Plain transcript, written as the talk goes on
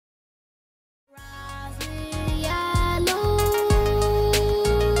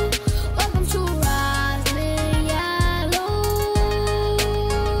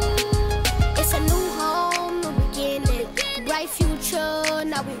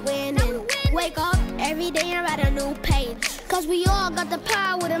win and wake up every day and write a new page. Cause we all got the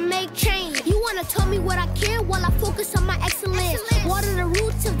power to make change. You wanna tell me what I care while I focus on my excellence. Water the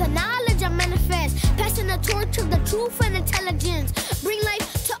roots of the knowledge I manifest. Passing the torch of the truth and intelligence. Bring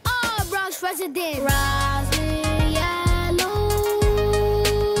life to all Bronx residents. Rosalyn Yalow.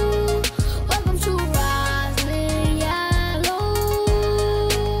 Welcome to Rosalyn Yalow.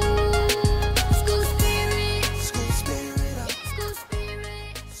 School spirit. School spirit. School spirit.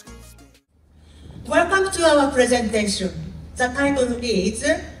 School spirit. Welcome to our presentation. The title is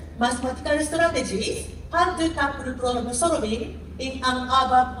Mathematical Strategies: How to Tackle Problem Solving in an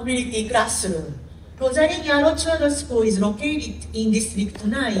Urban Community Classroom. Rosalyn Yalow Charter School is located in District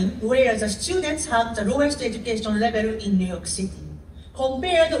 9, where the students have the lowest education level in New York City.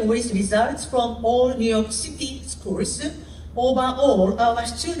 Compared with results from all New York City schools, overall, our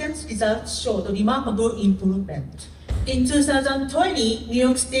students' results showed remarkable improvement. In 2020, New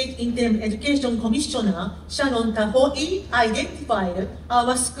York State Interim Education Commissioner Shannon Tahoe identified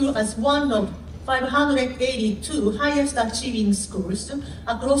our school as one of 582 highest achieving schools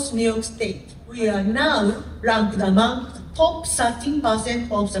across New York State. We are now ranked among the top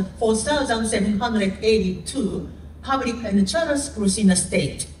 13% of the 4,782 public and charter schools in the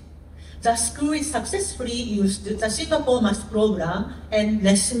state. The school successfully used the Singapore Math Program and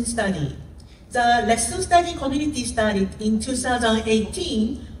lesson study. The lesson study community started in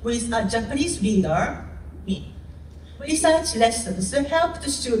 2018 with a Japanese reader, me. Research lessons helped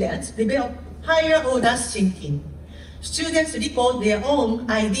students develop higher order thinking. Students report their own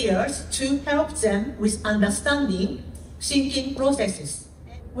ideas to help them with understanding thinking processes.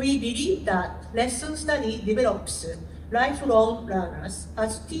 We believe that lesson study develops lifelong learners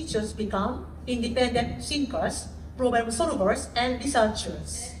as teachers become independent thinkers, problem solvers, and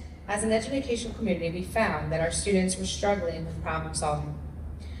researchers. As an educational community, we found that our students were struggling with problem solving.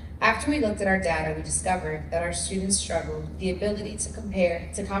 After we looked at our data, we discovered that our students struggled with the ability to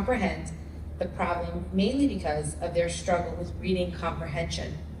comprehend the problem, mainly because of their struggle with reading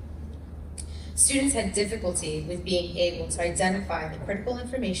comprehension. Students had difficulty with being able to identify the critical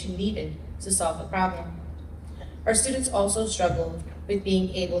information needed to solve the problem. Our students also struggled with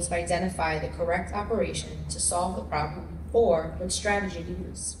being able to identify the correct operation to solve the problem or what strategy to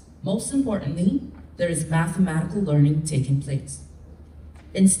use. Most importantly, there is mathematical learning taking place.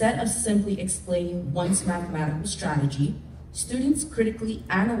 Instead of simply explaining one's mathematical strategy, students critically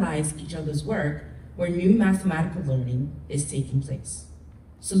analyze each other's work where new mathematical learning is taking place.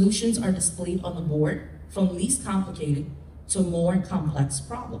 Solutions are displayed on the board from least complicated to more complex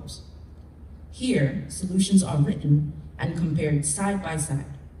problems. Here, solutions are written and compared side by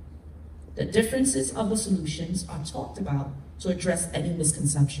side. The differences of the solutions are talked about to address any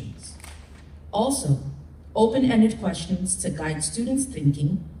misconceptions. Also, open-ended questions to guide students'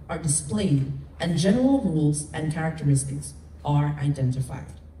 thinking are displayed, and general rules and characteristics are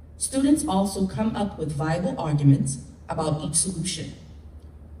identified. Students also come up with viable arguments about each solution.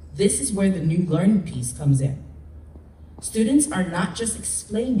 This is where the new learning piece comes in. Students are not just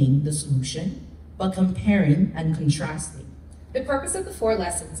explaining the solution, but comparing and contrasting. The purpose of the 4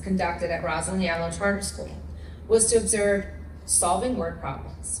 lessons conducted at Rosalyn Yalow Charter School was to observe solving word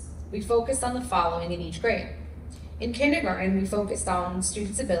problems. We focused on the following in each grade. In kindergarten, we focused on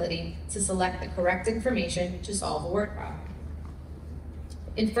students' ability to select the correct information to solve a word problem.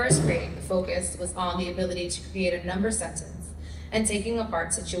 In first grade, the focus was on the ability to create a number sentence and taking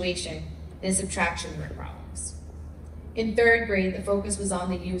apart situation in subtraction word problems. In third grade, the focus was on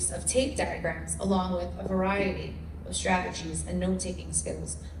the use of tape diagrams along with a variety of strategies and note-taking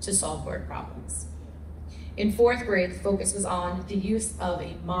skills to solve word problems. In fourth grade, the focus was on the use of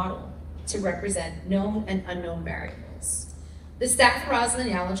a model to represent known and unknown variables. The staff at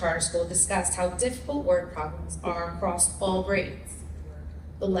Rosalyn Yalow Charter School discussed how difficult word problems are across all grades.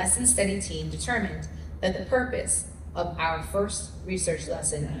 The lesson study team determined that the purpose of our first research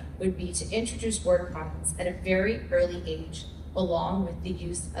lesson would be to introduce word problems at a very early age, along with the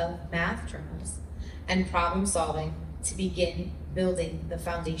use of math terms and problem solving to begin building the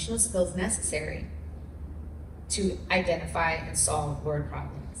foundational skills necessary to identify and solve word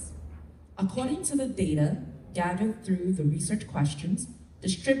problems. According to the data gathered through the research questions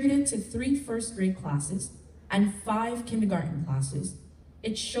distributed to 3 first grade classes and 5 kindergarten classes,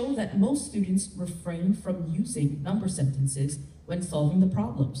 it showed that most students refrained from using number sentences when solving the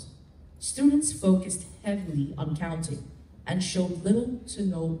problems. Students focused heavily on counting and showed little to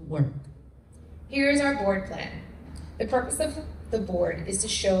no work. Here is our board plan. The purpose of the board is to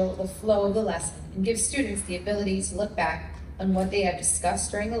show the flow of the lesson and give students the ability to look back on what they have discussed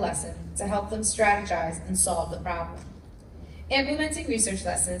during the lesson to help them strategize and solve the problem. Implementing research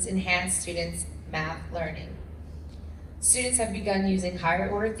lessons enhance students' math learning. Students have begun using higher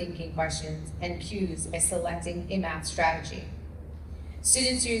order thinking questions and cues by selecting a math strategy.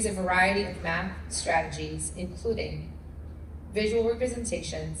 Students use a variety of math strategies, including visual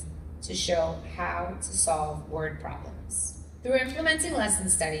representations, to show how to solve word problems. Through implementing lesson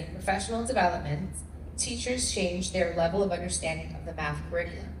study and professional development, teachers change their level of understanding of the math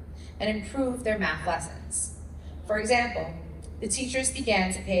curriculum and improve their math lessons. For example, the teachers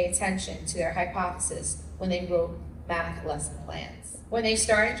began to pay attention to their hypothesis when they wrote math lesson plans. When they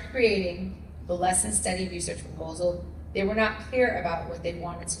started creating the lesson study research proposal, they were not clear about what they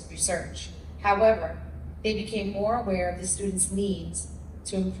wanted to research. However, they became more aware of the students' needs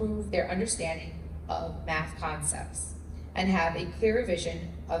to improve their understanding of math concepts and have a clearer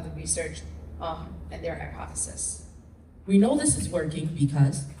vision of the research and their hypothesis. We know this is working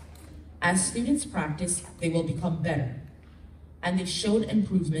because as students practice, they will become better, and they showed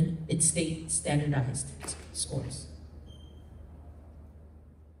improvement in state standardized scores.